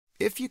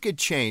If you could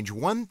change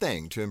one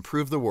thing to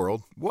improve the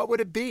world, what would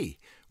it be?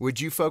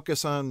 Would you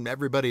focus on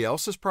everybody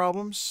else's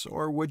problems,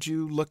 or would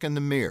you look in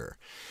the mirror?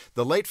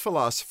 The late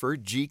philosopher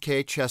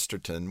G.K.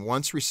 Chesterton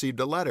once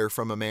received a letter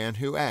from a man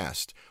who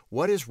asked,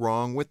 "What is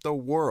wrong with the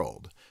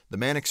world?" The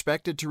man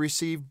expected to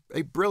receive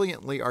a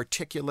brilliantly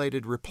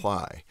articulated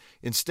reply.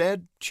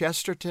 Instead,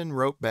 Chesterton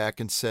wrote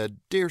back and said,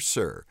 "Dear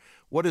sir,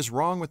 what is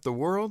wrong with the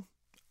world?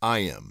 I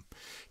am."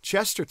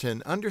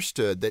 Chesterton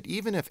understood that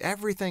even if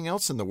everything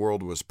else in the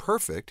world was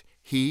perfect,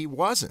 he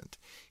wasn't.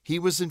 He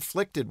was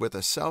inflicted with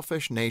a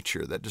selfish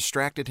nature that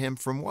distracted him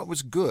from what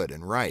was good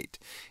and right.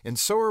 And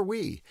so are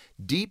we.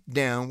 Deep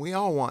down, we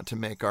all want to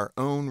make our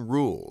own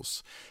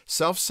rules.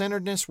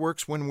 Self-centeredness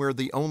works when we're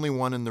the only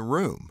one in the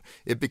room.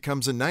 It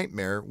becomes a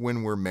nightmare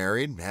when we're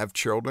married, have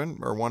children,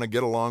 or want to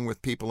get along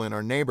with people in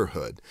our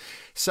neighborhood.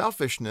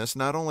 Selfishness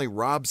not only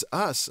robs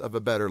us of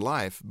a better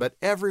life, but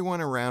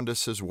everyone around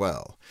us as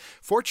well.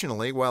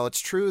 Fortunately, while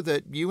it's true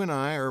that you and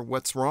I are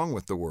what's wrong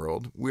with the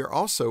world, we're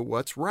also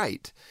what's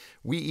right.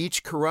 We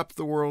each corrupt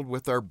the world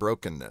with our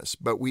brokenness,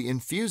 but we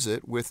infuse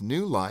it with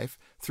new life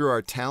through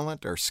our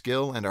talent, our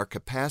skill, and our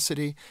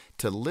capacity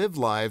to live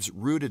lives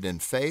rooted in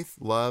faith,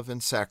 love,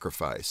 and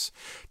sacrifice.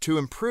 To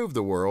improve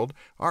the world,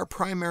 our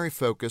primary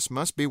focus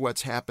must be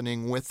what's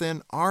happening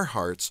within our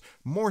hearts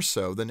more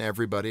so than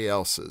everybody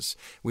else's.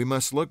 We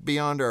must look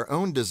beyond our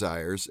own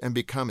desires and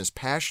become as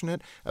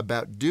passionate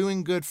about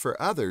doing good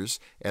for others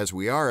as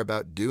we are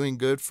about doing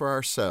good for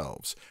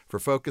ourselves. For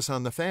Focus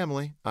on the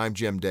Family, I'm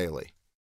Jim Daly.